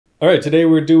All right, today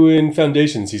we're doing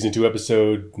Foundation, Season 2,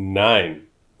 Episode 9.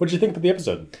 What did you think of the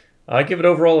episode? I give it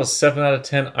overall a 7 out of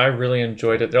 10. I really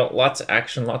enjoyed it. There are lots of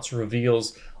action, lots of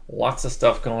reveals, lots of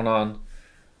stuff going on.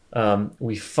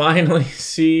 We finally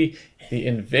see the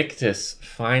Invictus,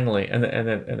 finally, and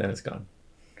then it's gone.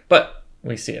 But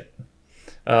we see it.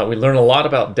 We learn a lot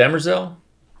about Demerzel.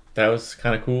 That was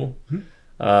kind of cool.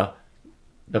 Mm-hmm.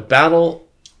 The battle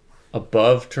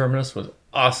above Terminus was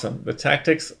awesome. The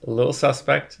tactics, a little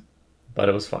suspect, but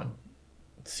it was fun.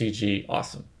 CG,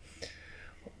 awesome.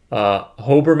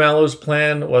 Hobermallow's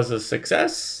plan was a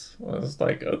success. I was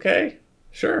like, okay,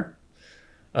 sure.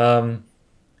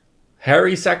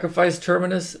 Harry sacrificed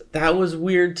Terminus. That was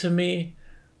weird to me.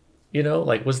 You know,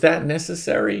 like, was that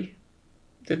necessary?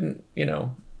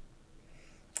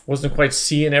 Wasn't quite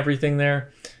seeing everything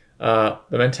there. The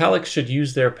Mentalics should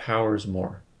use their powers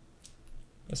more.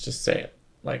 Let's just say it.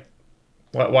 Like,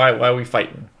 why are we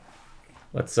fighting?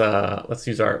 Let's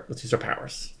use our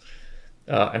powers.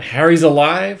 And Harry's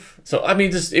alive. So I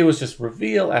mean, it was just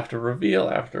reveal after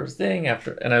thing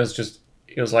after, and it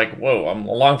was like, whoa, I'm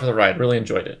along for the ride. Really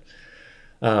enjoyed it.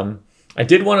 I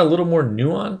did want a little more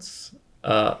nuance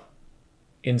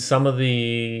in some of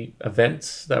the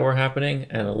events that were happening,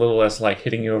 and a little less like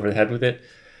hitting you over the head with it.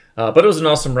 But it was an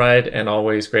awesome ride, and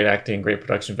always great acting, great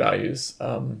production values.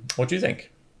 What do you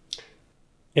think?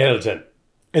 8 out of 10.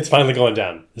 It's finally going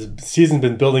down. This season's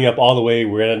been building up all the way.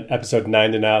 We're in episode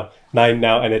 9 now,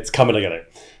 and it's coming together.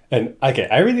 And okay,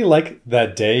 I really like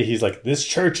that day. He's like, this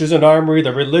church is an armory,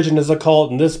 the religion is a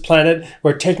cult, and this planet,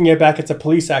 we're taking it back. It's a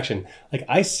police action. Like,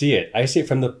 I see it. I see it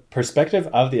from the perspective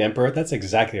of the Emperor. That's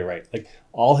exactly right. Like,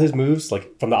 all his moves,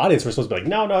 like, from the audience, we're supposed to be like,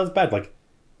 no, it's bad. Like,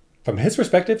 from his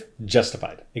perspective,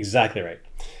 justified. Exactly right.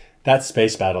 That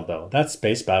space battle, though. That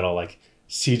space battle, like,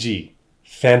 CG,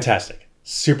 fantastic.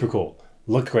 Super cool.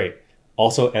 Looked great.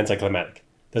 Also anticlimactic.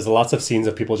 There's lots of scenes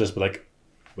of people just be like,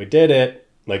 we did it.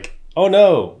 Like, oh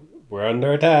no, we're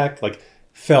under attack. Like,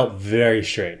 felt very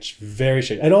strange. Very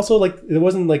strange. And also, like, it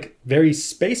wasn't like very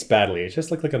space battle-y. It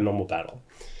just looked like a normal battle.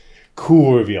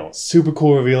 Cool reveal. Super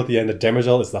cool reveal at the end that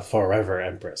Demerzel is the forever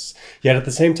Empress. Yet at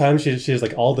the same time, she has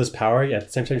like all this power. Yet at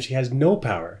the same time, she has no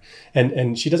power.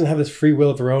 And she doesn't have this free will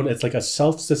of her own. It's like a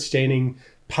self-sustaining,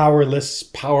 powerless,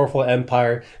 powerful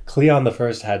empire. Cleon the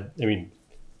First had,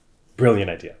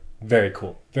 brilliant idea. Very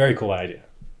cool. Very cool idea.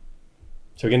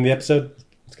 So we get into the episode?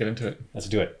 Let's get into it. Let's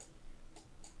do it.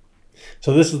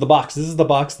 So this is the box. This is the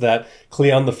box that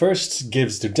Cleon the First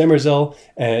gives to Demerzel,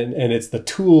 and it's the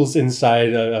tools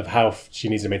inside of how she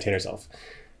needs to maintain herself.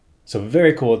 So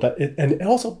very cool. And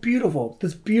also beautiful.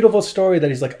 This beautiful story that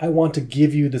he's like, I want to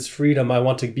give you this freedom. I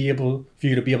want to be able for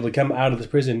you to be able to come out of this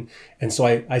prison. And so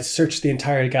I searched the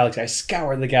entire galaxy. I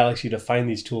scoured the galaxy to find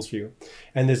these tools for you.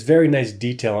 And there's very nice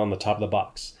detail on the top of the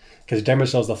box. Because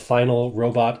Demerzel is the final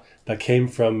robot that came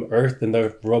from Earth in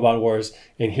the Robot Wars.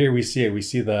 And here we see it. We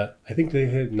see I think they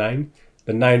had 9.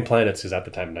 The 9 planets is at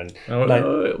the time. 9.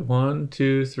 1,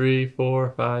 2, 3,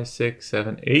 4, 5, 6,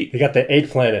 7, 8. They got the 8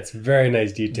 planets. Very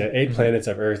nice detail. 8 planets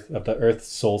of Earth, of the Earth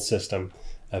Sol system.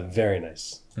 Very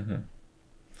nice. Mm-hmm.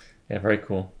 Yeah, very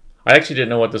cool. I actually didn't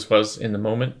know what this was in the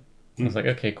moment. I was like,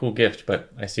 okay, cool gift,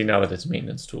 but I see now that it's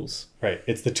maintenance tools. Right.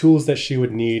 It's the tools that she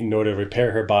would need in order to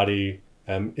repair her body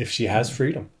if she has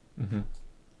freedom. Mm-hmm.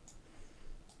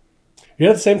 Yet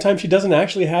at the same time, she doesn't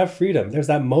actually have freedom. There's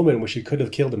that moment where she could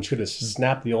have killed him. She could have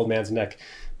snapped the old man's neck.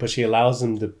 But she allows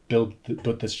him to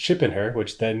put this chip in her,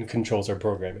 which then controls her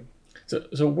programming.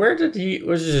 So where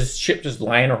was his chip just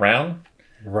lying around?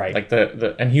 Right. Like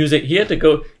he had to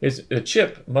go, the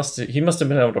chip he must have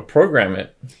been able to program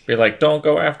it. Be like, don't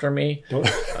go after me.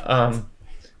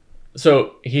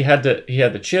 So he had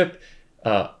the chip,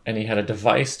 and he had a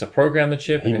device to program the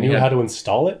chip. He knew how to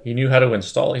install it? He knew how to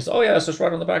install it. He's, oh yeah, it's just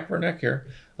right on the back of her neck here.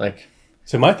 Like,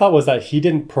 so my thought was that he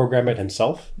didn't program it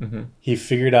himself. Mm-hmm. He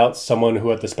figured out someone who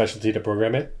had the specialty to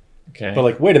program it. Okay. But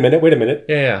like, wait a minute.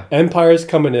 Yeah. Empire's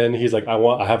coming in. He's like,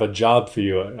 I have a job for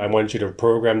you. I want you to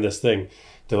program this thing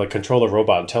to like control a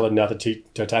robot and tell it not to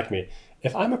attack me.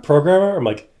 If I'm a programmer, I'm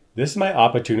like, this is my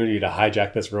opportunity to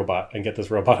hijack this robot and get this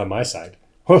robot on my side.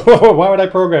 Why would I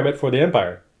program it for the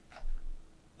Empire?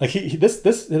 Like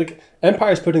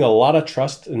Empire's putting a lot of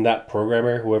trust in that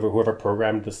programmer, whoever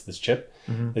programmed this chip.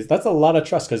 Mm-hmm. That's a lot of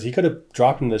trust, because he could have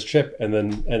dropped him this chip and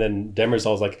then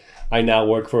Demerzel's like, I now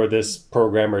work for this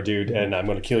programmer dude, mm-hmm. and I'm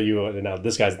going to kill you. And now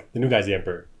the new guy's the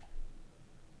Emperor.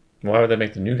 Why would they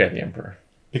make the new guy the Emperor?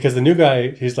 Because the new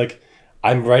guy, he's like,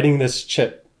 I'm writing this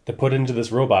chip to put into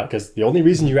this robot, because the only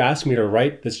reason you asked me to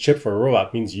write this chip for a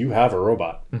robot means you have a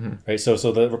robot, right? So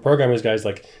the programmers guys,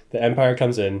 like the Empire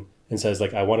comes in and says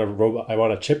like, I want a robot, I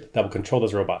want a chip that will control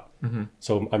this robot.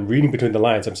 So I'm reading between the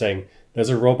lines. I'm saying there's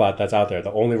a robot that's out there,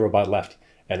 the only robot left,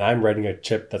 and I'm writing a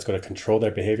chip that's going to control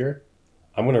their behavior.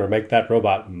 I'm going to make that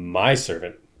robot my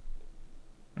servant.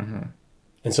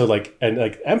 And so like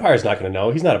Empire's not going to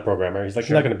know. He's not a programmer. He's like,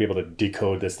 he's not going to be able to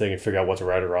decode this thing and figure out what's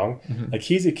right or wrong. Like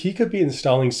he could be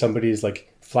installing somebody's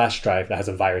like flash drive that has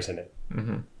a virus in it.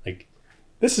 Like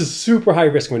this is super high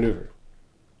risk maneuver.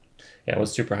 Yeah, it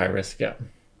was super high risk. Yeah.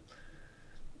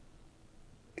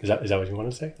 Is that what you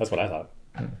wanted to say? That's what I thought.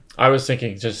 I was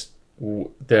thinking just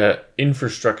the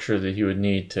infrastructure that you would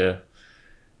need to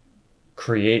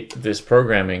create this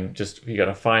programming. Just you got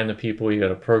to find the people, you got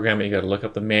to program it, you got to look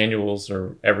up the manuals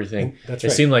or everything. That's it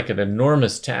right. seemed like an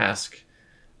enormous task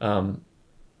to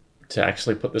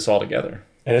actually put this all together.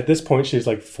 And at this point, she's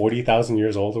like 40,000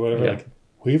 years old or whatever. Yeah. Like,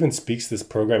 who even speaks this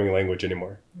programming language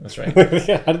anymore? That's right.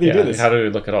 How did he do this? How do we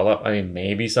look it all up? I mean,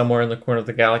 maybe somewhere in the corner of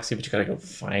the galaxy, but you gotta go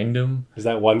find them. There's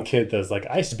that one kid that's like,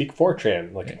 I speak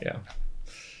Fortran. Like, Yeah.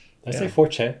 did I say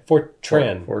Fortran?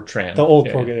 Fortran. Fortran. The old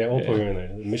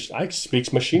programming there. I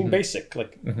speak machine basic.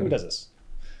 Like, who does this?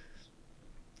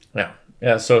 Yeah.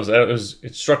 Yeah. So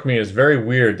it struck me as very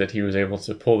weird that he was able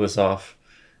to pull this off,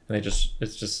 and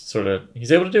it's just sort of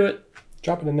he's able to do it.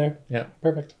 Drop it in there. Yeah.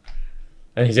 Perfect.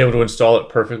 And he's able to install it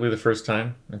perfectly the first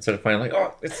time instead of finding like,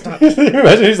 oh, it's not.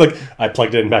 Imagine he's like, I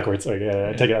plugged it in backwards. Like,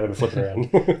 I take it out and flip it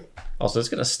around. Also, it's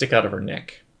gonna stick out of her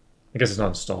neck. I guess it's not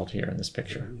installed here in this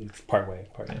picture. It's part way.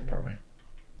 Part way.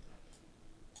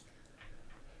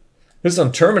 This is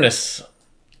on Terminus.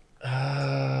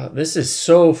 This is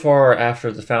so far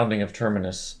after the founding of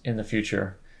Terminus in the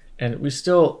future. And we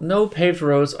still, no paved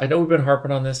roads. I know we've been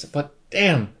harping on this, but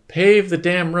damn, pave the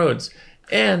damn roads.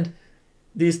 And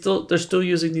they're still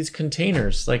using these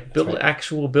containers, like build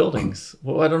actual buildings.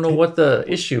 Well, I don't know what the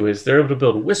issue is. They're able to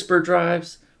build whisper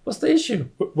drives. What's the issue?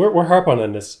 We're harping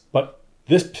on this, but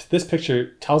this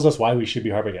picture tells us why we should be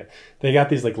harping it. They got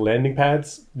these like landing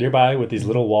pads nearby with these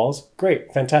little walls.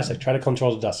 Great, fantastic. Try to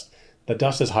control the dust. The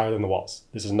dust is higher than the walls.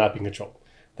 This is not being controlled.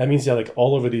 That means they're like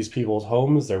all over these people's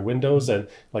homes, their windows, and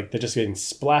like they're just getting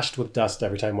splashed with dust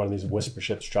every time one of these whisper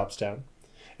ships drops down.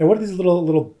 And what are these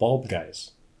little bulb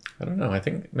guys? I don't know. I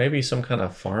think maybe some kind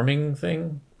of farming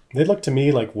thing. They look to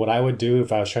me like what I would do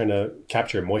if I was trying to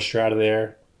capture moisture out of the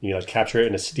air. You know, capture it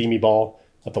in a steamy ball,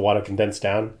 let the water condense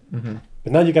down.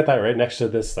 But now you got that right next to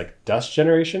this like dust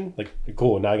generation. Like,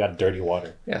 cool, now I got dirty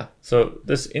water. Yeah. So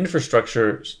this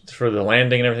infrastructure for the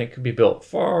landing and everything could be built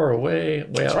far away,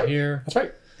 way out here. That's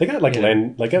right. They got like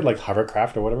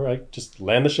hovercraft or whatever. Like just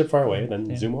land the ship far away and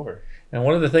then zoom over. And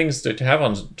one of the things to have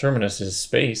on Terminus is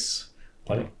space.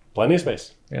 Plenty of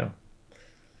space. Yeah.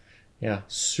 Yeah.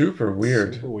 Super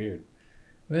weird. Super weird.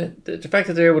 The fact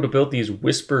that they're able to build these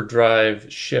whisper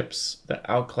drive ships that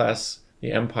outclass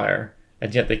the Empire,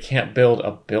 and yet they can't build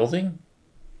a building?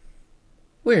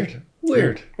 Weird.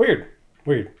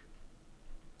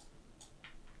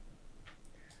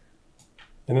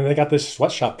 And then they got this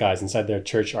sweatshop guys inside their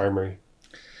church armory.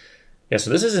 Yeah, so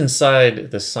this is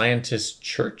inside the scientist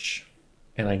church,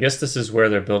 and I guess this is where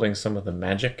they're building some of the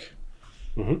magic.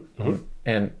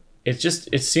 And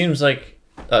it seems like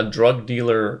a drug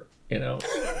dealer,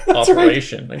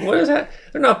 operation. Right. Like, what is that?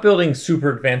 They're not building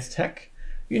super advanced tech.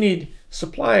 You need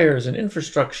suppliers and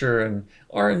infrastructure and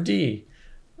R&D.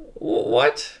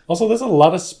 What? Also, there's a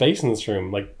lot of space in this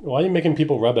room. Like, why are you making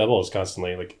people rub elbows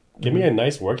constantly? Like, give me a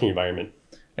nice working environment.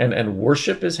 And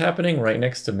worship is happening right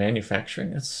next to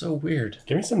manufacturing. That's so weird.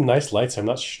 Give me some nice lights so I'm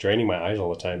not straining my eyes all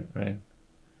the time. Right.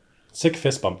 Sick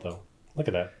fist bump, though. Look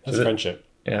at that. That's friendship.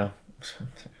 Yeah.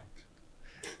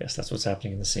 Yes, that's what's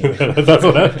happening in the scene. That's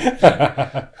what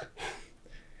that...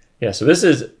 Yeah, so this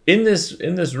is in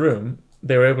this room,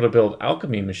 they were able to build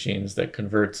alchemy machines that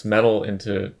converts metal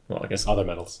into, well, I guess other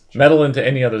metals. Metal into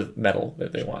any other metal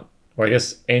that they want. Or I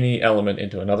guess any element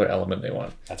into another element they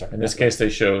want. That's right. In this case, they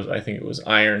show, I think it was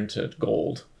iron to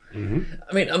gold. Mm-hmm.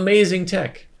 I mean, amazing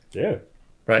tech. Yeah.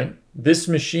 Right? This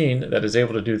machine that is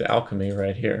able to do the alchemy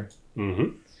right here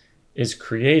is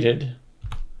created.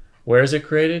 Where is it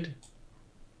created?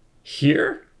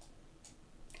 Here?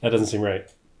 That doesn't seem right.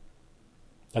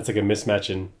 That's like a mismatch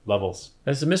in levels.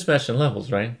 That's a mismatch in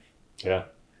levels, right? Yeah.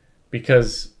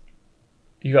 Because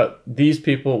you got these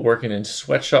people working in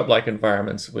sweatshop-like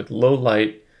environments with low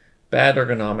light, bad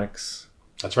ergonomics.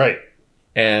 That's right.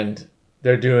 And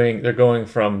they're going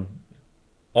from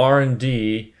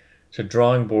R&D to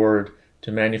drawing board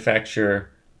to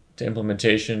manufacture to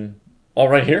implementation all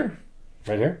right here.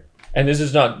 Right here? And this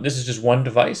is just one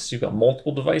device. You've got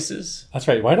multiple devices. That's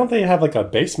right. Why don't they have like a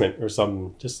basement or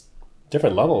some just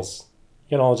different levels?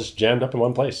 You know, all just jammed up in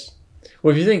one place.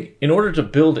 Well, if you think, in order to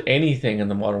build anything in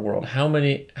the modern world, how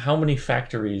many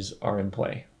factories are in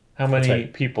play? How many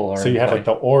people are in play? So you have like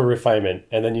the ore refinement,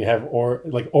 and then you have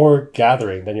ore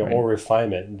gathering, then you have ore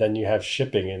refinement, and then you have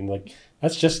shipping, and like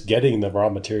that's just getting the raw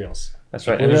materials. That's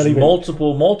right. And there's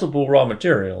multiple raw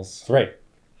materials. Right.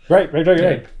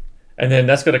 And then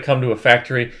that's going to come to a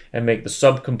factory and make the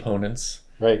subcomponents,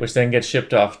 which then get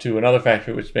shipped off to another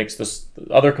factory, which makes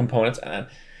the other components. And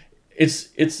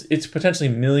it's potentially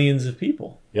millions of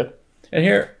people. Yep. And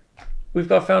here we've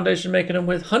got Foundation making them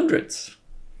with hundreds.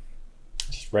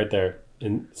 Just right there.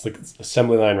 And it's like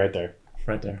assembly line right there.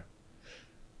 Right there.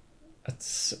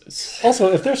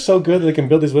 Also, if they're so good they can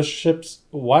build these whisper ships,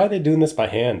 why are they doing this by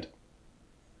hand?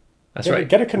 That's right.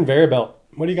 Get a conveyor belt.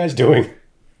 What are you guys doing?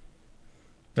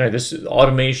 Right, this is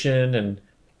automation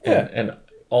and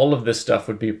all of this stuff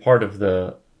would be part of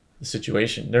the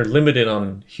situation. They're limited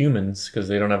on humans because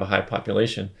they don't have a high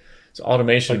population. So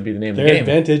automation would be the name of the game.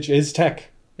 Their advantage is tech.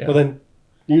 Yeah. Well, then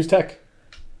use tech.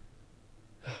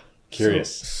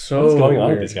 Curious. So what's going on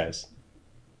weird with these guys?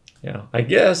 Yeah, I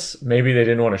guess maybe they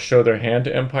didn't want to show their hand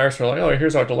to Empire, so they're like, oh,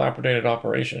 here's our dilapidated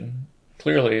operation.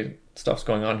 Clearly, stuff's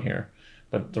going on here.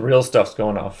 But the real stuff's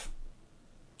going off.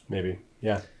 Maybe,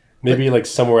 yeah. Maybe like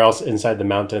somewhere else inside the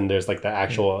mountain, there's like the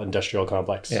actual industrial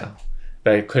complex. Yeah,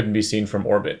 but it couldn't be seen from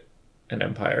orbit. And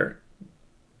Empire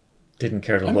didn't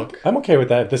care to look. I'm okay with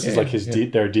that. This is like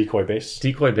their decoy base.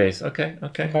 Decoy base. Okay.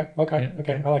 Okay.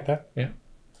 I like that. Yeah.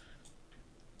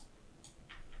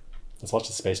 Let's watch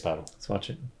the space battle. Let's watch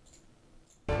it.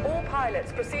 All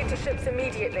pilots proceed to ships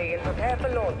immediately and prepare for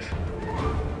launch.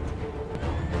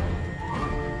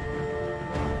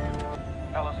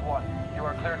 LS-1, you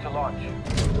are clear to launch.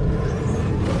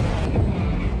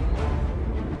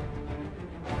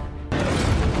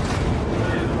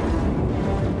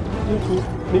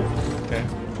 Okay.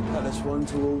 LS-1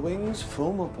 to all wings,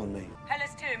 form up on me.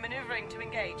 LS-2 maneuvering to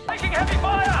engage. Taking heavy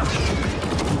fire!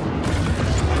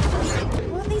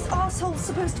 Weren't these assholes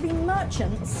supposed to be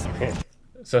merchants?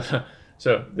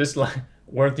 So this line,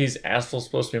 weren't these assholes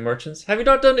supposed to be merchants? Have you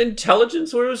not done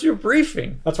intelligence? Where was your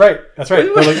briefing? That's right.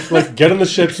 They're like get on the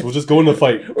ships. We'll just go in the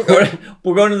fight.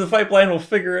 We're going to the fight plan. We'll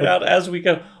figure it out as we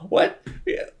go. What?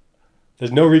 Yeah.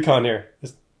 There's no recon here.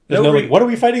 There's no like, what are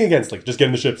we fighting against? Like, just get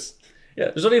in the ships. Yeah,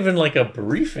 there's not even like a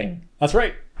briefing. That's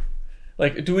right.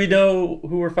 Like, do we know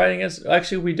who we're fighting against?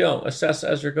 Actually, we don't. Assess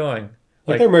as you're going.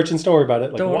 Like they're merchants. Don't worry about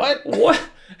it. Like,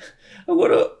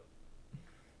 what?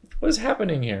 What is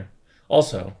happening here?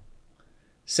 Also,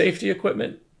 safety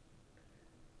equipment.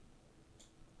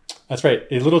 That's right.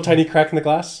 A little tiny crack in the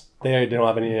glass. They don't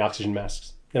have any oxygen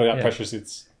masks. They don't got pressure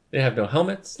suits. They have no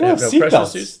helmets. They have no pressure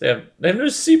suits. They have no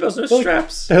seatbelts, no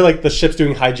straps. They're like the ship's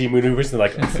doing hygiene maneuvers. And they're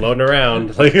like floating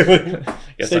around. Like,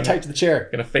 stay tight to the chair.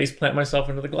 Gonna face plant myself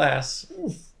into the glass.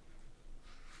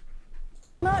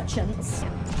 Merchants.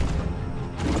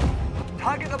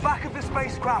 Target the back of the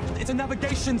spacecraft. It's a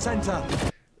navigation center.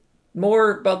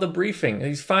 More about the briefing.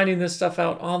 He's finding this stuff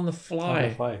out on the fly. On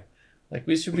the fly. Like,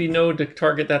 we should be known to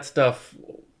target that stuff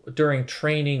during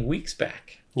training weeks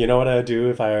back. You know what I'd do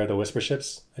if I were the Whisper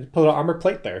ships? I'd put an armored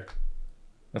plate there.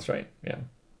 That's right, yeah.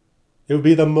 It would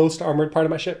be the most armored part of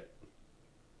my ship.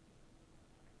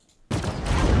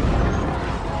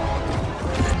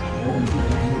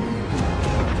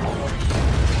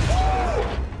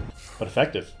 But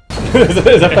effective. Is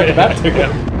effective battle.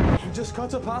 Yeah. You just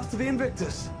cut a path to the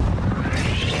Invictus.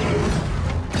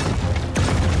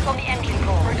 On the entry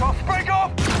floor. Break off! Break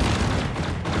off!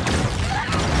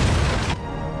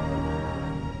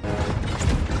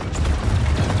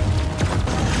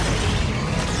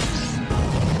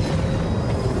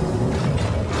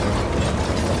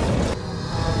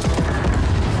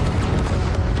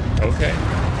 Okay.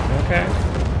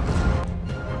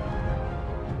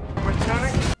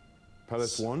 Returning.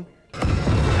 LS-1.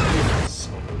 It's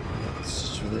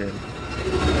just weird.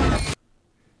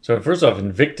 So first off,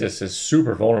 Invictus is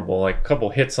super vulnerable. Like a couple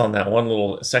hits on that one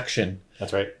little section.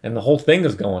 That's right. And the whole thing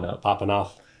is going up. Popping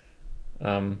off.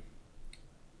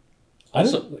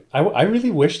 Also, I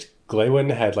really wished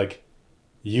Glaywin had like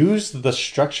used the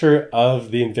structure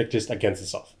of the Invictus against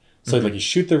itself. So like you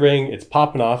shoot the ring, it's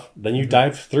popping off, then you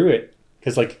dive through it.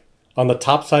 Because like on the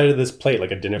top side of this plate,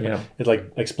 like a dinner plate, it's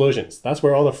like explosions. That's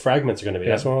where all the fragments are going to be.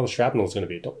 That's where all the shrapnel is going to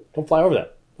be. Don't fly over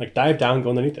that. Like dive down, go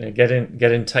underneath it. get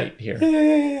in tight here.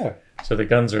 Yeah. So the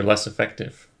guns are less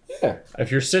effective. Yeah. If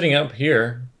you're sitting up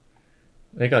here,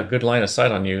 they got good line of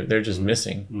sight on you. They're just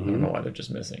missing. I don't know why they're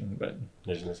just missing, but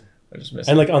They're just missing. I just missed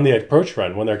And it. like on the approach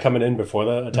run, when they're coming in before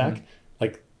the attack,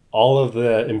 like all of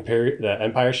the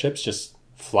Empire ships just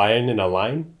flying in a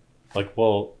line. Like,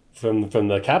 well, from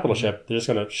the capital ship, they're just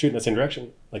gonna shoot in the same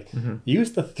direction. Like,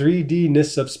 use the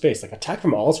 3D-ness of space. Like, attack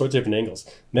from all sorts of different angles.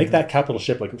 Make that capital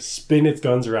ship like spin its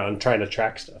guns around trying to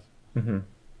track stuff.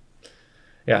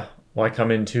 Yeah. Why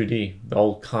come in 2D? The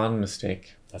old con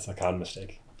mistake. That's a con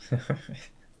mistake.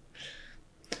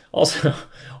 Also,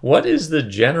 what is the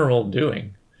general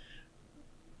doing?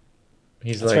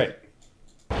 He's That's like,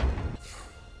 right.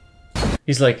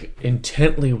 he's like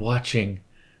intently watching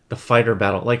the fighter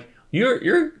battle. Like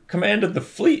you're commanded the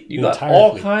fleet. You The got entire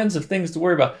all fleet. kinds of things to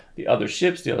worry about. The other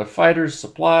ships, the other fighters,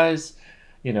 supplies.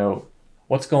 You know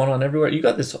what's going on everywhere. You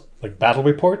got this. Like battle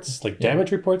reports, like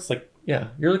damage reports, like Yeah,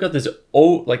 you're got this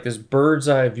like this bird's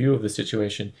eye view of the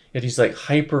situation. Yet he's like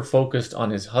hyper focused on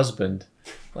his husband.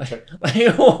 Like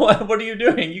what are you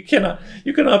doing? You cannot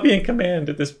be in command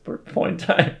at this point in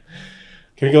time.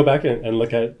 Can we go back and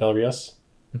look at Belrios?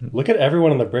 Look at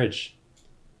everyone on the bridge.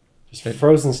 Just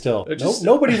frozen still.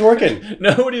 Nobody's working.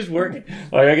 Nobody's working.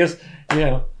 Like I guess,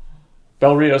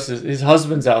 Belrios his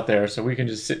husband's out there, so we can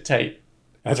just sit tight.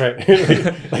 That's right.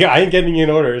 Like I ain't getting in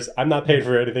orders. I'm not paid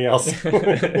for anything else.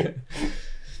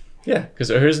 Yeah, because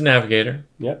here's a navigator.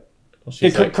 Yep. Well,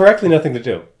 she's like, correctly nothing to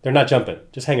do. They're not jumping.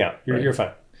 Just hang out. You're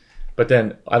fine. but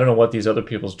then I don't know what these other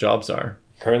people's jobs are.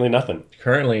 Currently nothing.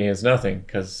 Currently is nothing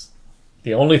because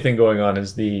the only thing going on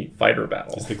is the fighter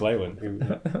battle. It's the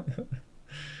Glaywin.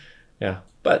 Yeah,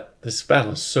 but this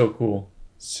battle is so cool.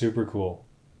 Super cool.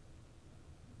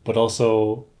 But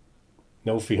also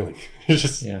no feeling. It's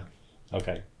just Yeah,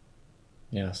 okay.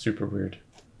 yeah, super weird.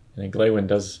 And then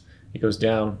Glaywin he goes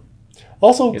down.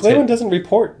 Also, Gets Glaywin hit. doesn't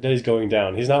report that he's going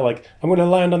down. He's not like, I'm gonna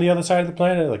land on the other side of the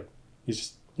planet. Like he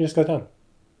just goes down.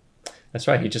 That's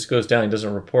right. He just goes down. He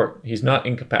doesn't report. He's not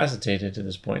incapacitated to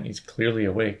this point. He's clearly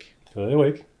awake. Clearly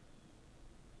awake.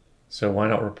 So why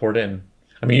not report in?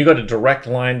 I mean, you got a direct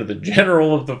line to the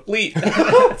general of the fleet.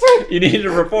 You need to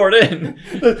report in.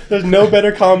 There's no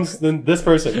better comms than this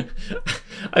person.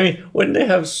 I mean, wouldn't they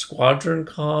have squadron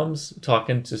comms,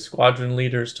 talking to squadron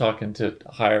leaders, talking to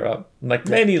higher up, like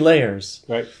many layers?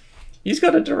 Right. He's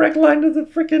got a direct line to the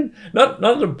freaking not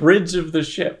the bridge of the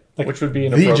ship, Like which would be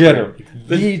the inappropriate. general.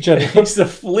 The general. He's the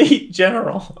fleet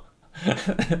general.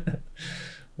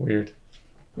 Weird.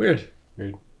 Weird.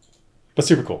 But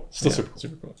super cool. Still Yeah, super cool.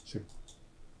 super cool.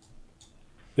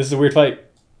 This is a weird fight.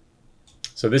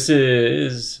 So this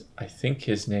is, I think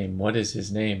his name. What is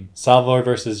his name? Salvor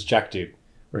versus Jack Dude.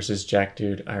 Versus Jack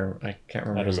Dude. I can't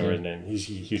remember. I don't his remember name. his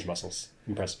name. He's huge muscles.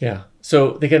 Impressive. Yeah.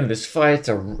 So they get in this fight.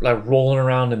 They're like rolling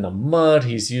around in the mud.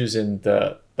 He's using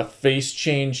the face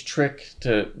change trick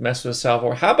to mess with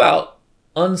Salvor. How about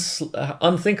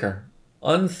Unthinker?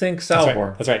 Unthink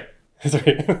Salvor. That's right. That's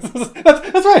right.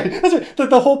 That's right.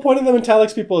 The whole point of the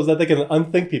Metallics people is that they can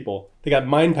unthink people. They got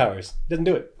mind powers. He doesn't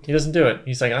do it. He doesn't do it.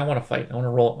 He's like, I want to fight. I want to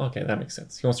roll. Okay, that makes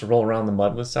sense. He wants to roll around the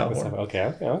mud with Salvor. Okay.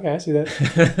 I see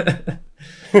that.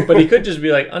 But he could just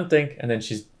be like, unthink, and then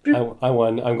she's... I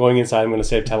won. I'm going inside. I'm going to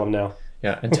save Tell him now.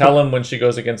 Yeah, and tell him when she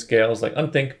goes against Gale's like,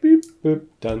 unthink, beep. Boop.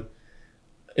 Done.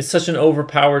 It's such an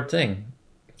overpowered thing.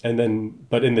 And then,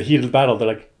 but in the heat of the battle, they're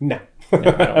like, no, don't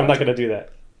I'm not going to do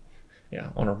that. Yeah,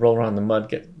 I want to roll around the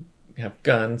mud, have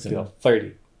guns, and...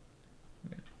 Flirty.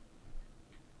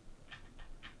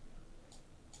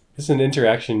 This is an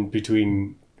interaction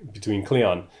between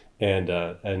Cleon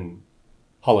and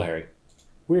Hollow Harry.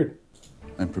 Weird.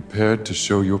 I'm prepared to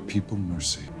show your people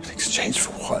mercy. In exchange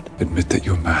for what? Admit that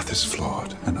your math is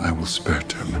flawed, and I will spare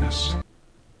Terminus.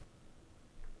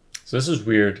 So this is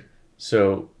weird.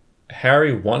 So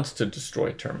Harry wants to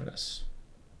destroy Terminus.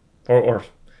 Or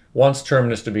wants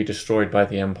Terminus to be destroyed by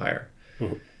the Empire.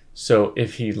 Mm-hmm. So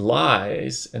if he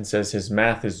lies and says his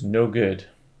math is no good,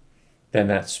 then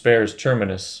that spares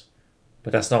Terminus.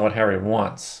 But that's not what Harry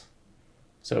wants.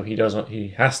 So he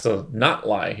has to not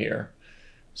lie here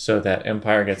so that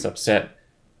Empire gets upset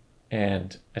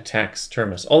and attacks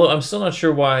Terminus. Although I'm still not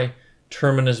sure why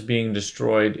Terminus being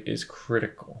destroyed is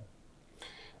critical.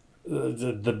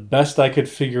 The best I could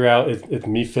figure out, if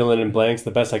me filling in blanks,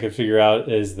 the best I could figure out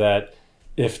is that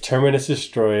if Terminus is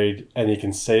destroyed and he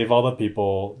can save all the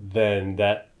people, then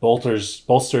that bolsters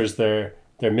their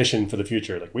mission for the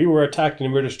future. Like, we were attacked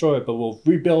and we were destroyed, but we'll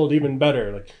rebuild even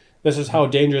better. Like, this is how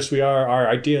dangerous we are. Our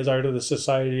ideas are to the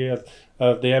society of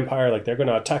the Empire. Like, they're going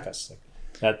to attack us.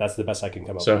 Like, that's the best I can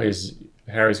come up So with.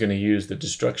 Harry's going to use the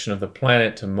destruction of the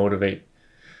planet to motivate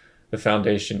the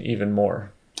Foundation even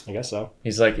more. I guess so.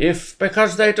 He's like,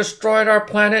 because they destroyed our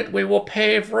planet, we will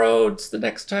pave roads the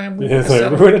next time. It's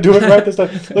like, we're going to do it right this time.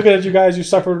 Looking at you guys, you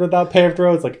suffered without paved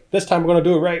roads. Like, this time we're going to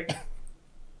do it right.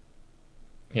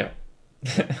 Yeah.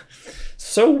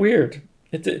 So weird.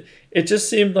 It just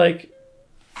seemed like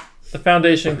the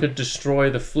Foundation could destroy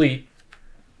the fleet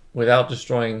without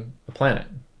destroying the planet.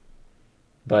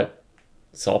 But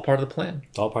it's all part of the plan.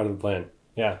 It's all part of the plan.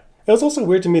 Yeah. It was also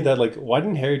weird to me that, like, why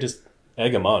didn't Harry just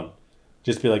egg him on?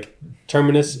 Just be like,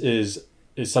 Terminus is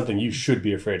something you should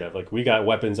be afraid of. Like, we got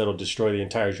weapons that'll destroy the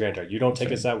entire Xandar. You don't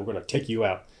take us out, we're going to take you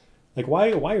out. Like,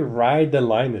 why ride the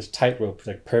line, this tightrope,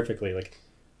 like, perfectly? Like,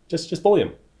 just bully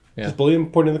him. Yeah. Just bully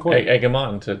him, put him in the corner. Egg him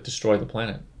on to destroy the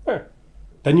planet. Sure.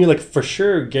 Then you, like, for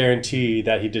sure guarantee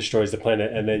that he destroys the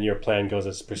planet, and then your plan goes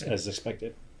as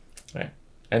expected. Right.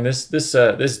 And this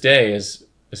day is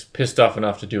pissed off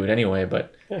enough to do it anyway,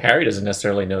 but Harry doesn't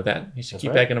necessarily know that. He should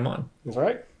keep egging him on. That's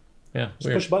right. Yeah.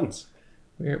 Just push buttons.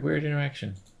 Weird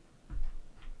interaction.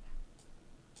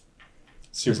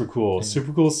 Super cool.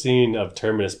 Super cool scene of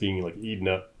Terminus being, like, eaten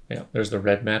up. Yeah. There's the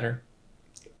red matter.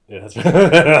 Yeah, that's right.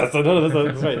 that's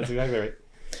right. That's exactly right.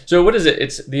 So what is it?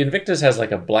 It's the Invictus has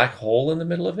like a black hole in the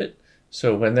middle of it.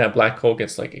 So when that black hole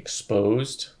gets like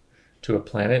exposed to a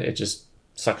planet, it just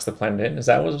sucks the planet in. Is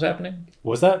that what was happening?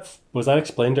 Was that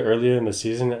explained earlier in the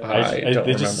season? I don't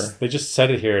remember. They just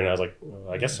said it here, and I was like,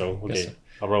 well, I guess so. Okay,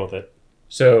 I'll roll with it.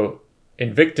 So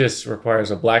Invictus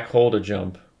requires a black hole to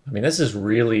jump. I mean, this is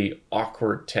really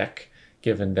awkward tech,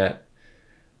 given that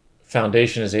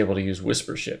Foundation is able to use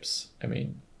whisper ships. I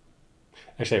mean.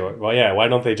 Actually, well, yeah. Why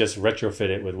don't they just retrofit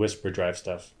it with whisper drive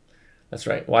stuff? That's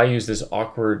right. Why use this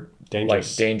awkward,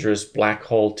 dangerous black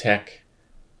hole tech?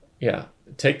 Yeah,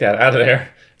 take that out of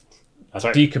there. That's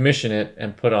right. Decommission it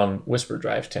and put on whisper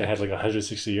drive tech. It had like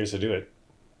 160 years to do it.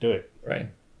 Do it. Right.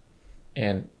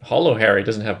 And Hollow Harry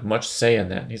doesn't have much say in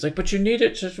that. He's like, but you need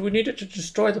it. We need it to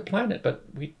destroy the planet, but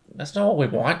that's not what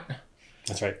we want.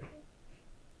 That's right.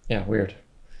 Yeah, weird.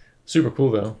 Super cool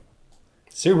though.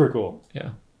 Super cool.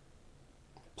 Yeah.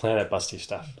 Planet busty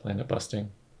stuff. Planet busting.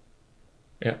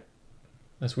 Yeah.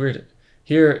 That's weird.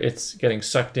 Here it's getting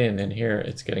sucked in, and here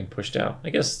it's getting pushed out. I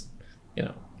guess,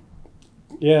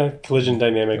 Yeah, collision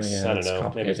dynamics. Yeah, I don't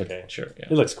know. Maybe it's okay. Sure. Yeah.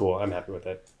 It looks cool. I'm happy with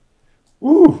it.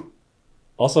 Ooh.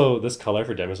 Also, this color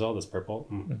for Demisol, this purple,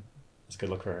 it's a good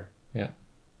look for her. Yeah.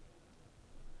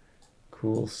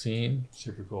 Cool scene.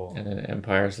 Super cool. And then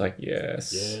Empire's like,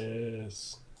 yes.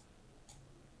 Yes.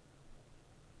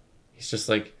 He's just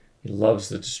like, he loves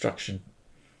the destruction.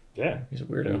 Yeah. He's a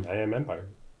weirdo. I am Empire.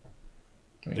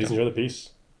 Please enjoy the peace.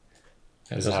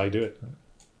 This is how I do it.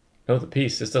 No, the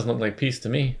peace. This doesn't look like peace to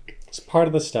me. It's part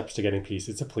of the steps to getting peace.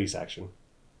 It's a police action.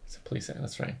 It's a police action.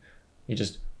 That's right. You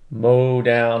just mow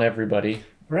down everybody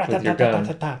with your gun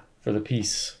for the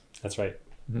peace. That's right.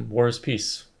 War is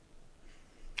peace.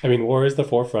 I mean, war is the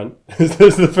forefront. This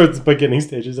is the first beginning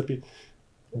stages of peace.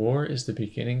 War is the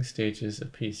beginning stages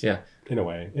of peace. Yeah. In a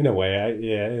way.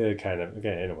 Kind of.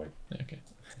 Okay, in a way. Okay.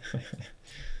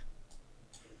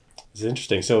 It's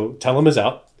interesting. So Tellum is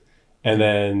out, and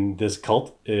then this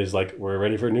cult is like, we're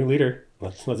ready for a new leader.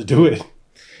 Let's do it.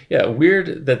 Yeah,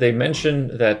 weird that they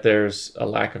mention that there's a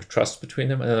lack of trust between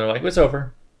them, and then they're like, it's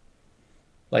over.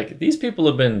 Like, these people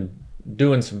have been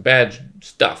doing some bad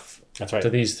stuff to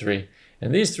these three,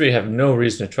 and these three have no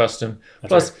reason to trust him.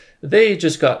 Plus, they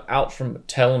just got out from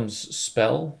Tellum's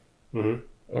spell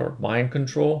or mind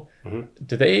control.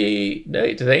 Do they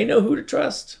know who to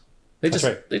trust? They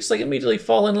just like immediately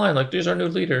fall in line. Like, these are new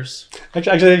leaders.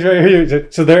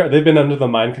 Actually, so they've been under the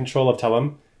mind control of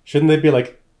Tellum. Shouldn't they be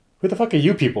like, who the fuck are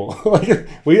you people?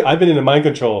 I've been in the mind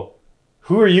control.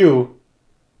 Who are you?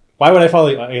 Why would I follow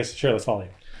you? I guess sure, let's follow you.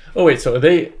 Oh wait, so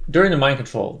they during the mind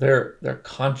control, they're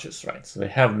conscious, right? So they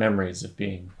have memories of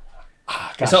being.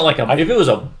 It's not like if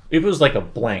it was like a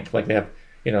blank, like they have,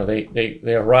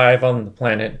 they arrive on the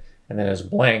planet and then it's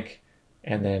blank,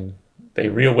 and then they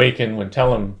reawaken when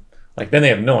Tellum. Like, then they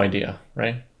have no idea,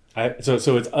 right? So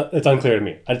it's unclear to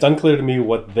me. It's unclear to me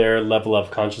what their level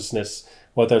of consciousness,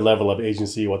 what their level of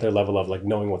agency, what their level of like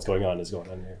knowing what's going on is going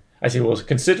on here. I see. Well,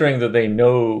 considering that they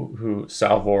know who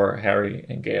Salvor, Harry,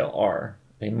 and Gale are,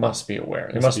 they must be aware.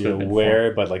 They must be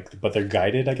aware, but they're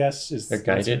guided. I guess they're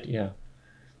guided.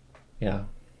 Yeah.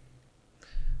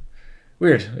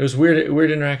 Weird. It was weird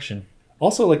interaction.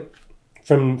 Also, like.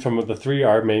 From the three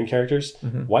our main characters,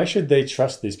 why should they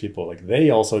trust these people? Like, they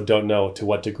also don't know to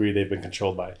what degree they've been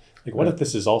controlled by. Like, what if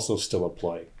this is also still a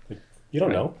ploy? Like, you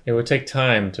don't know. It would take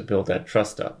time to build that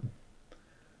trust up.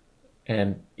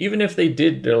 And even if they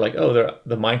did, they're like,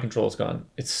 the mind control is gone.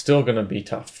 It's still going to be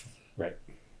tough. Right.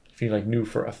 If you like knew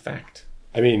for a fact.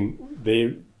 I mean,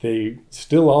 they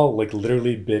still all like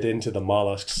literally bit into the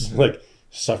mollusks. Like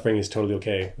suffering is totally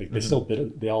okay. Like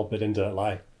they all bit into that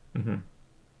lie.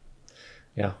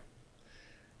 Yeah.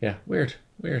 Yeah. Weird.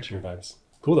 Weird vibes.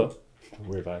 Cool though.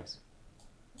 Weird vibes.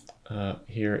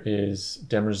 Here is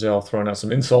Demerzel throwing out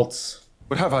some insults.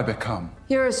 What have I become?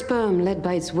 You're a sperm led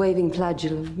by its waving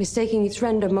flagellum, mistaking its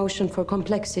render motion for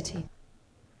complexity.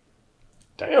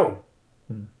 Damn.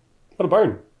 What a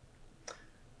burn.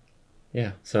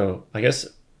 Yeah, so I guess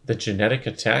the genetic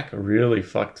attack really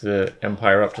fucked the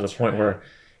Empire up to the point where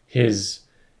he's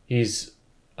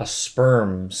a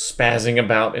sperm spazzing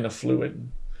about in a fluid,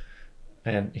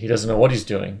 and he doesn't know what he's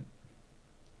doing.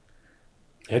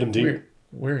 Hit him deep.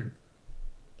 Weird.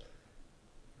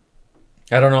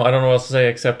 I don't know what else to say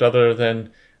except other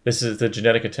than the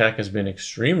genetic attack has been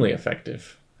extremely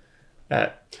effective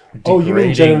at degrading. Oh, you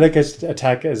mean genetic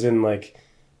attack as in like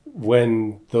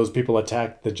when those people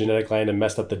attacked the genetic line and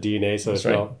messed up the DNA, so it's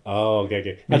right. Oh,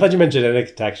 okay. I thought you meant genetic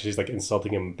attack. She's like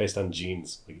insulting him based on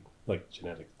genes, like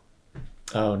genetic.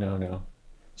 Oh, no.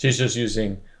 She's just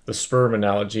using the sperm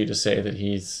analogy to say that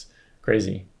he's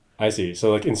crazy. I see.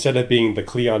 So like instead of being the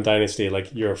Cleon dynasty,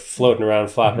 like you're floating around,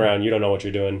 flopping around, you don't know what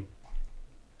you're doing.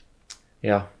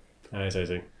 Yeah. I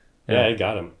see. Yeah, it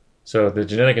got him. So the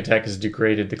genetic attack has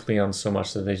degraded the Cleons so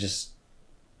much that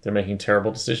they're making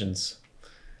terrible decisions.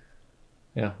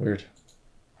 Yeah, weird.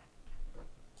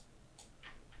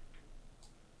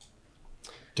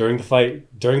 During the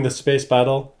fight, during the space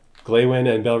battle,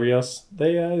 Glaywin and Belrios,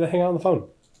 they hang out on the phone.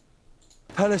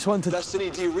 Palace 1 to Destiny,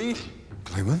 do you read?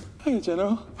 Clayman? Hey,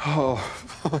 General. Oh,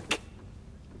 fuck.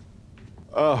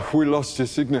 We lost your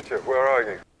signature. Where are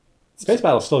you? Space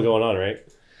battle's still going on, right?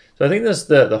 So I think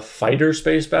the fighter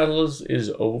space battle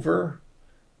is over,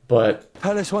 but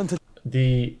Palace 1 to...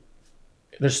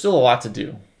 there's still a lot to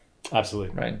do.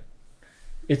 Absolutely. Right.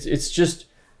 It's just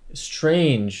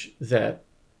strange that,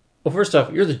 well, first off,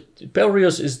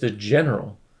 Belrios is the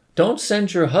general. Don't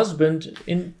send your husband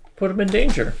put him in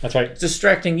danger. That's right. It's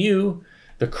distracting you.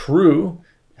 The crew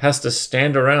has to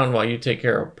stand around while you take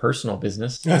care of personal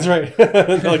business. That's right.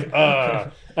 Like,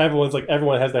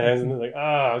 everyone has their hands in it, like,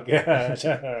 oh gosh.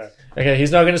 Okay,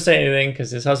 he's not going to say anything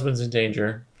because his husband's in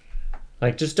danger.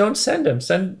 Like, just don't send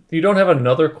him. You don't have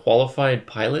another qualified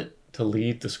pilot to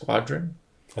lead the squadron.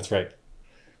 That's right.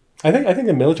 I think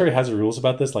the military has rules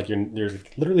about this. Like, you're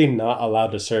literally not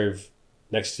allowed to serve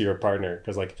next to your partner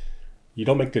because like you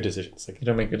don't make good decisions. Like, you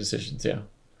don't make good decisions, yeah.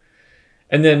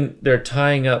 And then they're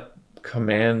tying up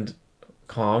command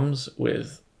comms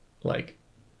with like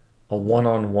a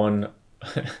one-on-one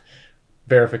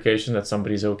verification that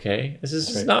somebody's okay. This is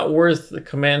just not worth the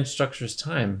command structure's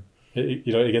time. It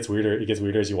gets weirder. It gets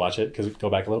weirder as you watch it because go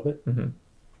back a little bit.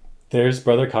 There's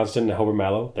Brother Constant and Hober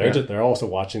Mallow. They're also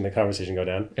watching the conversation go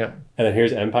down. Yeah. And then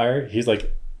here's Empire. He's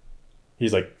like,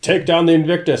 take down the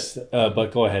Invictus.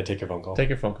 But go ahead, take your phone call. Take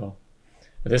your phone call.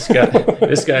 This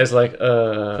guy's like,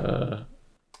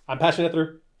 I'm patching it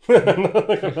through. I'm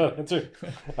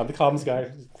the comms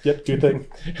guy. Yep, do thing.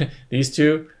 These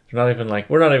two are not even like,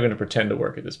 we're not even going to pretend to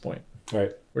work at this point.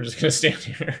 Right. We're just going to stand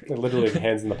here. They're literally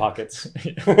hands in the pockets.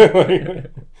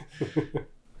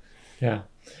 Yeah.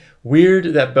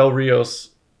 Weird that Belrios,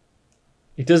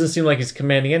 it doesn't seem like he's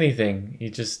commanding anything. He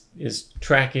just is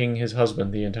tracking his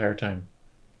husband the entire time.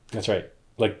 That's right.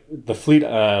 Like the fleet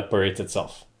operates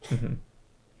itself.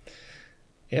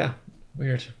 Yeah.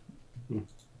 Weird.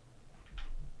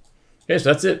 Okay,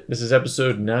 so that's it. This is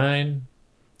episode 9.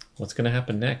 What's going to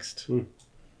happen next?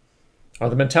 Are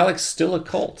the Mentalics still a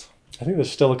cult? I think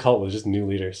there's still a cult with just new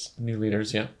leaders. New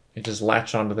leaders, yeah. They just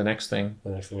latch on to the next thing.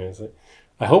 The next thing is like,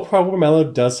 I hope Hober Mallow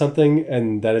does something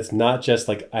and that it's not just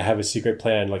like I have a secret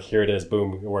plan, like here it is,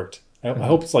 boom, it worked. I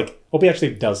hope it's like hope he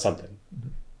actually does something.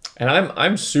 And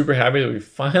I'm super happy that we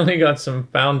finally got some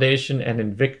Foundation and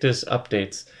Invictus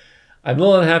updates. I'm a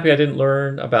little unhappy I didn't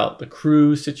learn about the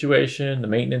crew situation, the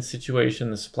maintenance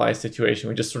situation, the supply situation.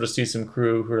 We just sort of see some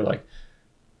crew who are like,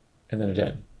 and then they're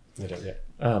dead. They're dead,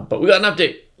 yeah. But we got an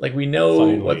update. Like we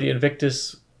know what the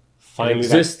Invictus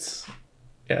exists.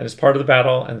 Yeah, it's part of the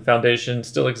battle, and the Foundation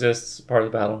still exists, part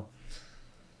of the battle.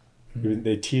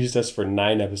 They teased us for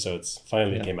 9 episodes.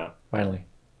 Finally, it came out. Finally.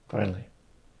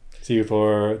 See you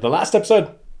for the last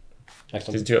episode.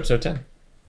 Season 2, episode 10.